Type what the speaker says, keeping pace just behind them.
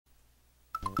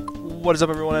What is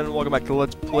up, everyone, and welcome back to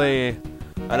Let's Play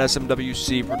an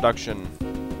SMWC production.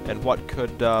 And what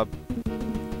could,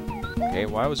 okay,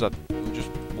 why was that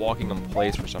just walking in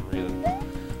place for some reason?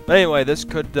 But anyway, this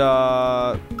could,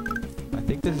 I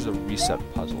think this is a reset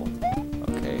puzzle.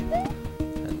 Okay.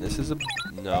 And this is a,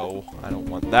 no, I don't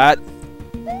want that.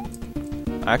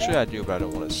 Actually, I do, but I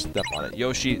don't want to step on it.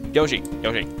 Yoshi. But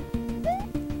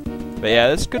yeah,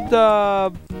 this could,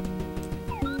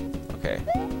 okay.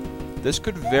 This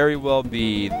could very well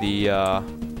be the,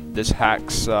 this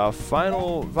hack's,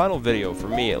 final video, for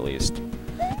me at least.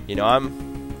 You know, I'm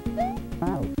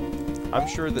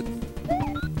sure that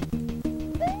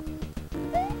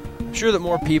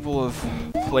more people have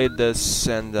played this,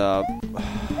 and, man,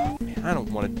 I don't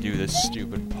want to do this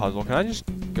stupid puzzle. Can I just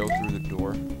go through the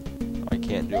door? I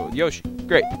can't do it with Yoshi.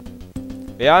 Great.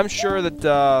 Yeah, I'm sure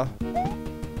that,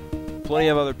 plenty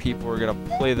of other people are gonna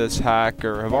play this hack,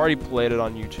 or have already played it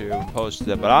on YouTube and posted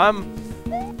it, but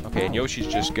okay, and Yoshi's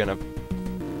just gonna...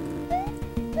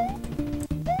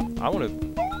 I wanna...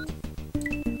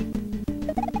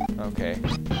 Okay.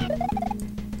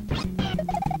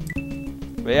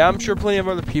 But yeah, I'm sure plenty of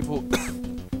other people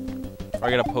are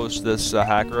gonna post this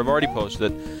hack, or have already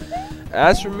posted it.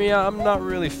 As for me, I'm not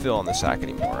really feeling this hack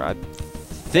anymore. I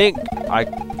think I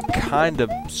kind of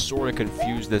sort of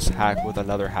confused this hack with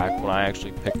another hack when I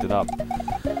actually picked it up.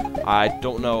 I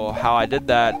don't know how I did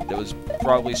that. It was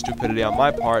probably stupidity on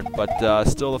my part, but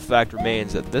still the fact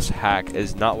remains that this hack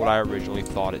is not what I originally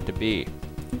thought it to be.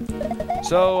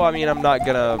 So, I mean, I'm not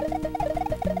gonna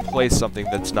play something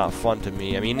that's not fun to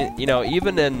me. I mean, you know,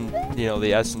 even in, you know,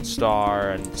 the Essence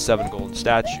Star and 7 Golden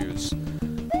Statues,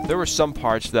 there were some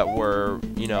parts that were,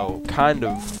 you know, kind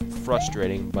of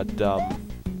frustrating, but,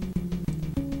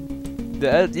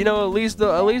 you know, at least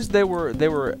they were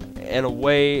in a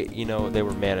way, you know, they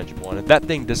were manageable. And if that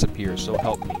thing disappears, so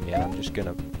help me, man, I'm just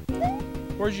gonna...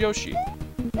 Where's Yoshi?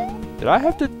 Did I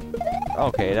have to...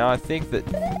 Okay, now I think that...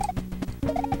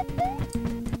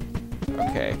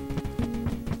 Okay.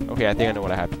 Okay, I think I know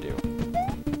what I have to do.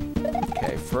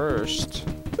 Okay, first...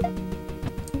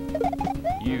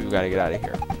 You gotta get out of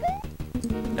here.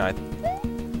 Now I'm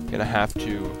gonna have to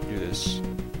do this.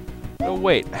 No,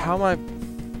 wait, how am I...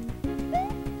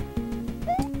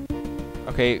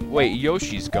 Okay, wait,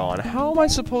 Yoshi's gone. How am I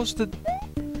supposed to...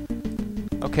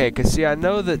 Okay, cause see, I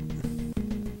know that...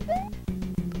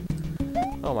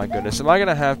 Oh my goodness, am I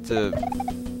gonna have to...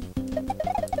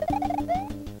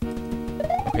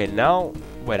 Okay, now...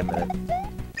 Wait a minute.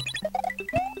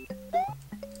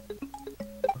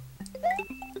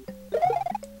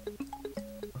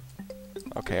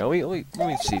 Okay, let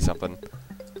me see something.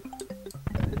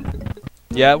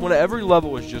 Yeah, when every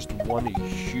level is just one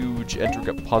huge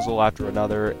intricate puzzle after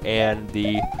another, and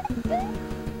the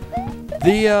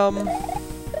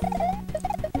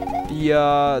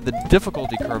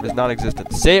difficulty curve is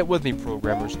non-existent. Say it with me,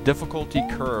 programmers. Difficulty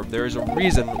curve. There is a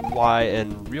reason why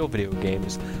in real video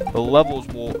games the levels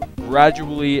will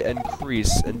gradually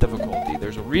increase in difficulty.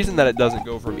 There's a reason that it doesn't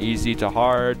go from easy to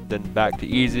hard, then back to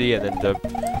easy, and then to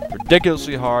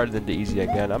ridiculously hard, and then to easy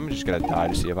again. I'm just gonna die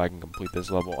to see if I can complete this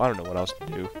level. I don't know what else to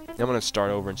do. I'm gonna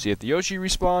start over and see if the Yoshi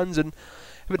respawns, and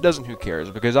if it doesn't, who cares?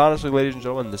 Because honestly, ladies and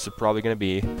gentlemen, this is probably gonna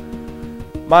be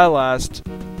my last...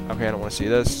 Okay, I don't want to see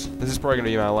this. This is probably gonna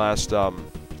be my last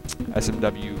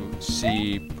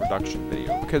SMWC production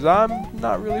video, because I'm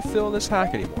not really feeling this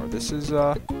hack anymore. This is,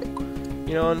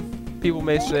 you know, and people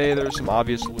may say there's some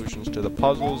obvious solutions to the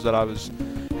puzzles that I was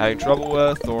having trouble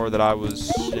with, or that I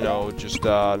was, you know, just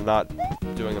not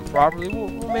doing them properly. Well,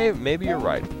 maybe you're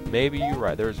right. Maybe you're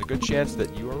right. There's a good chance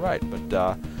that you are right.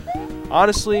 But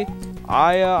honestly,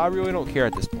 I really don't care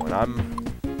at this point.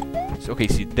 Okay.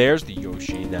 See, there's the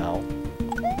Yoshi now.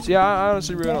 See, I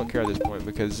honestly really don't care at this point,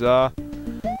 because I'm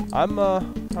not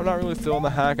really feeling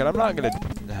the hack, and I'm not gonna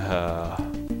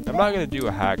do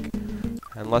a hack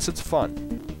unless it's fun.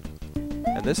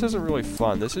 And this isn't really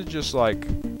fun. This is just like...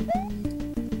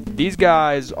 These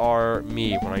guys are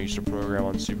me when I used to program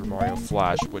on Super Mario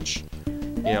Flash, which,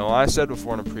 you know, I said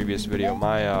before in a previous video,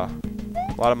 a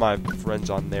lot of my friends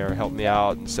on there helped me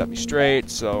out and set me straight,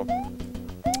 so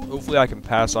hopefully I can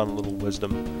pass on a little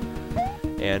wisdom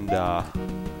and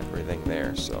everything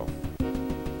there, so...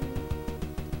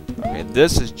 Okay,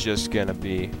 this is just gonna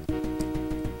be...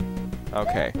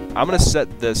 Okay, I'm gonna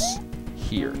set this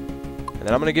here, and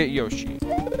then I'm gonna get Yoshi.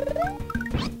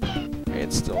 Okay,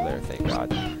 it's still there, thank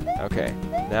God. Okay,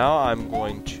 now I'm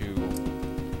going to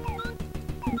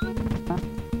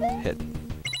hit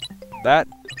that.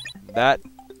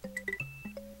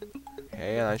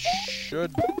 Okay, and I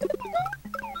should...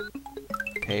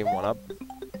 Okay, one up.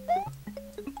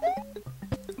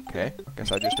 Okay, I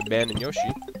guess I just abandoned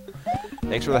Yoshi.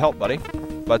 Thanks for the help, buddy.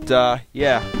 But,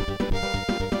 yeah.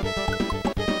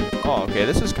 Oh, okay,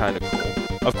 this is kind of cool.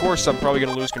 Of course, I'm probably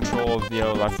going to lose control of, you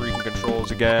know, my freaking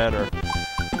controls again, or,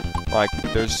 like,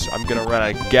 I'm going to run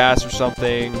out of gas or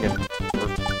something, or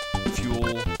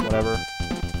fuel, whatever.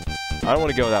 I don't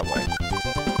want to go that way.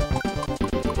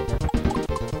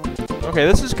 Okay,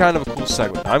 this is kind of a cool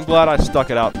segment. I'm glad I stuck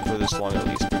it out for this long, at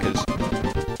least, because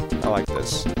I like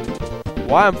this.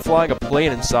 Why I'm flying a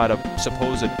plane inside a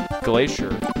supposed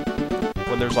glacier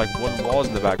when there's, like, wooden walls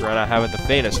in the background, I haven't the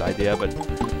faintest idea, but...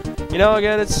 You know,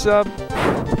 again, it's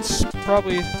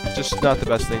probably just not the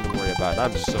best thing to worry about.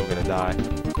 I'm so gonna die.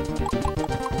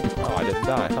 Oh, I didn't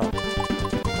die, huh?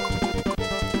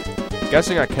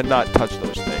 Guessing I cannot touch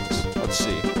those things. Let's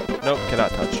see. Nope,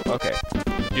 cannot touch. Okay.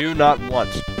 Do not want.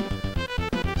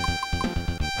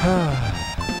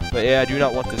 But yeah, I do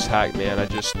not want this hack, man. I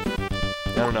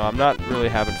don't know. I'm not really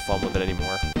having fun with it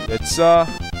anymore. It's, I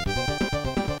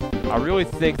really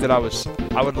think that I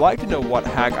would like to know what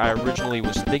hack I originally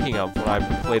was thinking of when I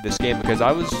played this game, because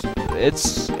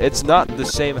it's not the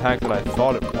same hack that I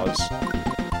thought it was.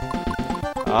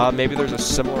 Maybe there's a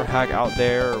similar hack out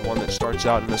there, or one that starts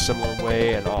out in a similar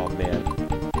way, and oh man.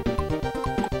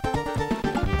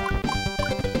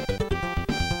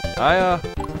 I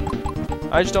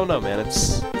just don't know, man.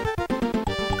 It's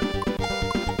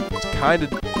kind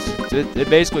of, it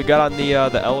basically got on the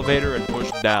elevator and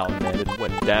pushed down, man. It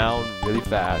went down really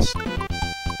fast.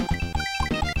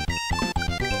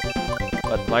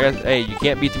 But like hey, you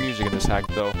can't beat the music in this hack,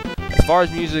 though. As far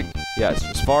as music, yes.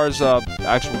 As far as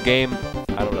actual game,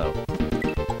 I don't know.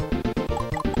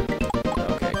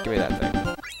 Okay, give me that thing.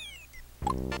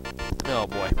 Oh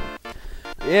boy.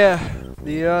 Yeah,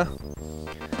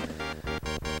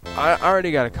 I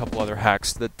already got a couple other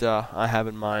hacks that I have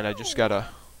in mind. I just gotta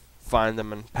find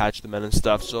them and patch them in and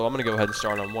stuff. So I'm gonna go ahead and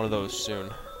start on one of those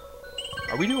soon.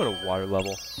 Are we doing a water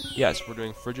level? Yes, we're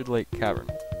doing Frigid Lake Cavern.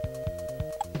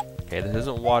 Okay, this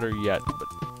isn't water yet, but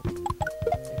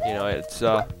you know, it's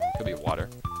could be water.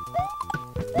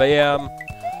 But yeah,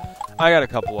 I got a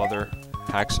couple other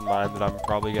hacks in mind that I'm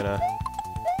probably gonna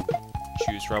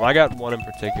choose from. I got one in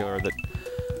particular that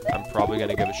I'm probably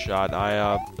gonna give a shot.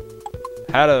 I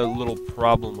had a little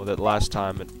problem with it last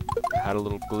time. It had a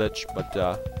little glitch, but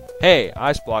hey,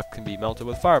 ice block can be melted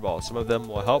with fireballs. Some of them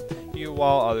will help you,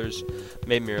 while others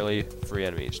may merely free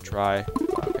enemies. Try.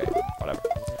 Okay, whatever.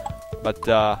 But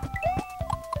no,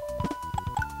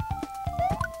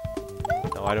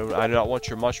 I do not want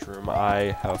your mushroom.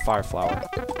 I have a fire flower.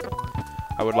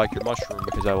 I would like your mushroom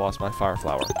because I lost my fire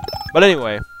flower. But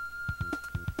anyway,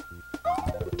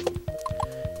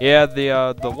 yeah,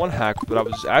 the one hack that I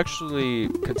was actually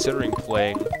considering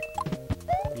playing,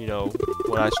 you know,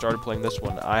 when I started playing this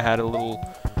one, I had a little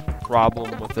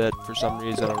problem with it for some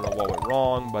reason. I don't know what went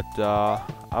wrong, but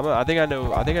I think I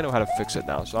know how to fix it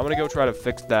now. So I'm gonna go try to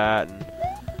fix that and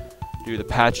do the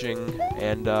patching,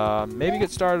 and maybe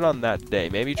get started on that day.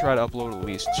 Maybe try to upload at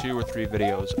least 2 or 3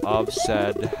 videos of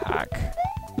said hack.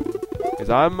 Because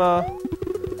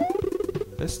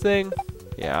this thing,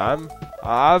 yeah,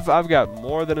 I've got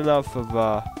more than enough of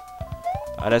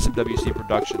an SMWC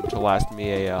production to last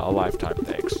me a lifetime.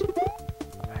 Thanks.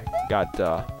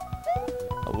 I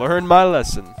learned my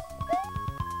lesson.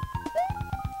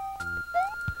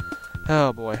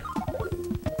 Oh boy.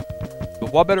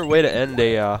 But what better way to end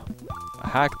a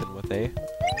hack than with a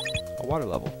water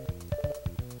level?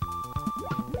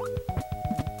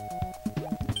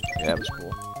 Yeah, that was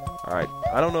cool. Alright,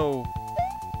 I don't know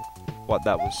what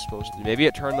that was supposed to do. Maybe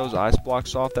it turned those ice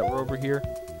blocks off that were over here.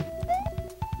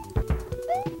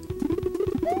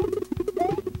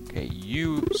 Okay,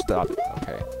 you stop it.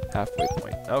 Okay, halfway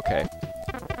point. Okay.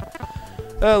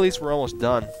 Well, at least we're almost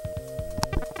done.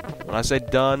 When I say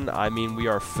done, I mean we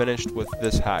are finished with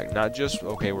this hack. Not just,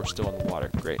 okay, we're still in the water.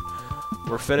 Great.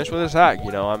 We're finished with this hack,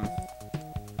 you know.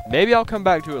 Maybe I'll come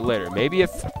back to it later. Maybe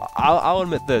if I'll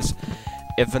admit this,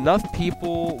 if enough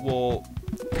people will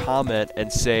comment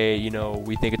and say, you know,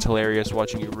 we think it's hilarious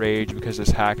watching you rage because this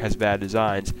hack has bad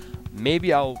designs,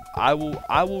 maybe I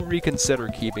will reconsider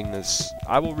keeping this.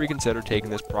 I will reconsider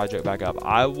taking this project back up.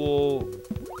 I will,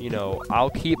 you know, I'll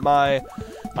keep my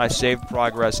saved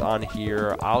progress on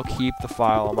here. I'll keep the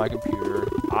file on my computer.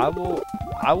 I will,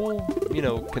 you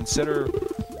know, consider.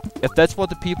 If that's what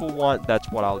the people want, that's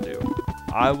what I'll do.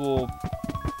 I will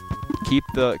keep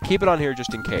it on here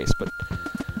just in case, but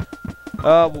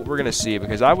we're gonna see,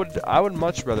 because I would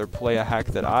much rather play a hack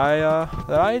that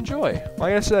I enjoy.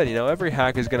 Like I said, you know, every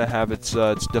hack is gonna have its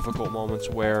difficult moments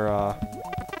where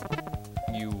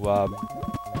you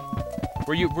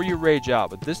rage out.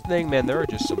 But this thing, man, there are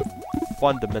just some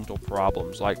fundamental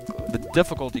problems. Like, the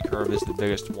difficulty curve is the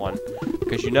biggest one,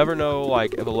 because you never know,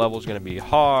 like, if a level is going to be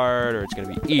hard, or it's going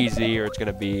to be easy, or it's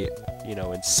going to be, you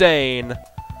know, insane.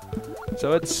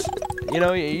 So it's, you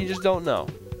know, you just don't know.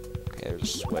 Okay, there's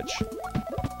a switch.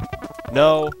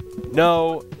 No,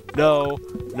 no, no,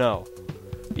 no.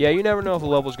 Yeah, you never know if a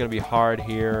level is going to be hard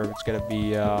here, if it's going to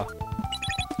be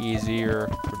easy or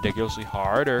ridiculously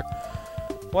hard or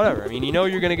whatever. I mean, you know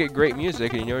you're going to get great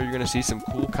music, and you know you're going to see some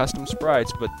cool custom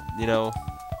sprites, but, you know,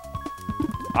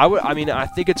 I mean, I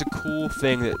think it's a cool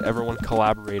thing that everyone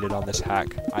collaborated on this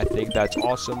hack. I think that's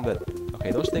awesome that...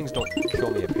 Okay, those things don't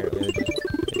kill me, apparently.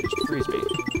 They just freeze me.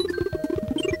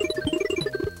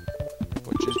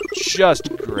 Which is just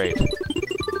great.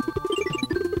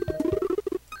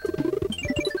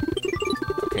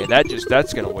 Okay,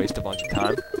 that's gonna waste a bunch of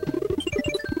time.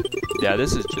 Yeah,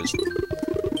 this is just...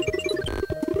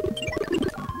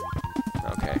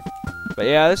 Okay. But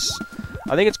yeah,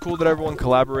 I think it's cool that everyone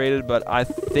collaborated, but I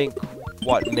think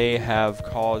what may have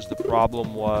caused the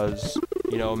problem was,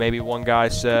 you know, maybe one guy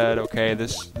said, okay,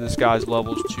 this guy's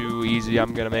level's too easy,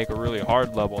 I'm gonna make a really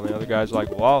hard level, and the other guy's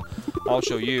like, well, I'll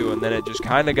show you, and then it just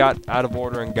kind of got out of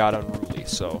order and got unruly,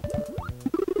 so...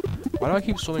 Why do I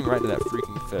keep swimming right into that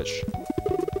freaking fish?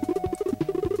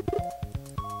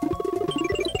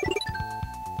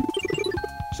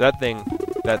 So that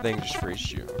thing just freezed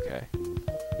you, okay.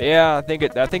 But yeah, I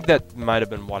think that might have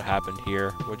been what happened here,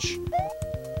 which...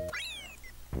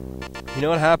 You know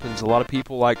what happens? A lot of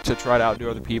people like to try to outdo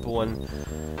other people, and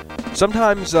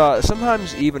sometimes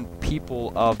even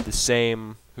people of the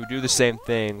same, who do the same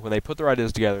thing, when they put their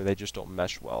ideas together, they just don't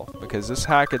mesh well. Because this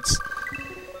hack, it's,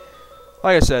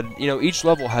 like I said, you know, each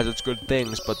level has its good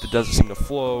things, but it doesn't seem to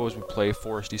flow as we play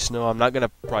Foresty Snow. I'm not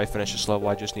gonna probably finish this level.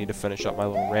 I just need to finish up my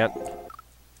little rant.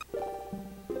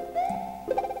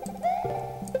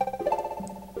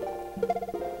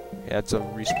 Yeah, it's a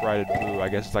resprited blue. I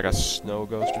guess it's like a snow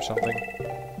ghost or something.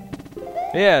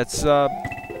 Yeah, it's,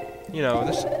 you know,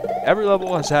 every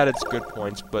level has had its good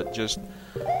points, but just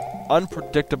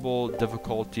unpredictable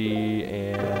difficulty,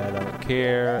 and I don't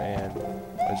care, and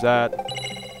what is that?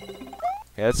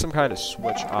 Yeah, that's some kind of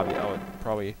switch, obviously. Oh,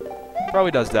 it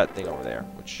probably does that thing over there,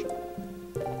 which...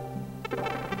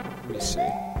 Let me see.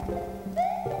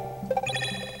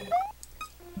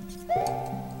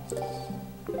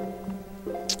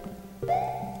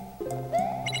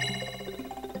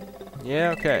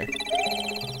 Yeah, okay.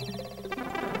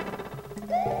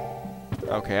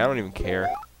 Okay, I don't even care.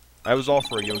 I was all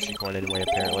for a Yoshi coin anyway,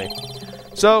 apparently.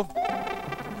 So,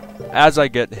 as I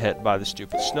get hit by the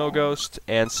stupid snow ghost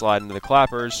and slide into the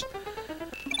clappers,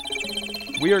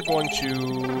 we are going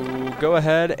to go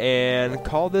ahead and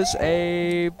call this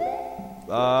a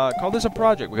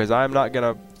project, because I'm not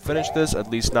gonna finish this, at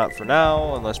least not for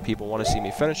now, unless people want to see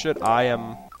me finish it.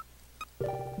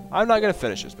 I'm not going to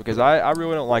finish this, because I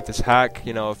really don't like this hack.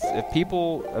 You know, if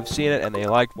people have seen it and they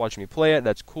liked watching me play it,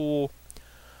 that's cool.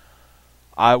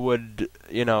 I would,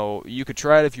 you know, you could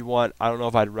try it if you want. I don't know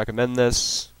if I'd recommend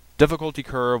this. Difficulty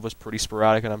curve was pretty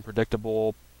sporadic and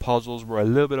unpredictable. Puzzles were a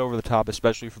little bit over the top,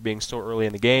 especially for being so early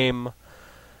in the game.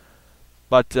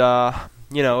 But,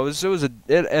 you know,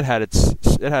 it had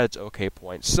its okay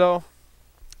points. So,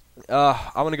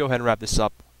 I'm going to go ahead and wrap this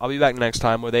up. I'll be back next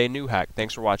time with a new hack.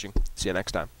 Thanks for watching. See you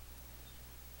next time.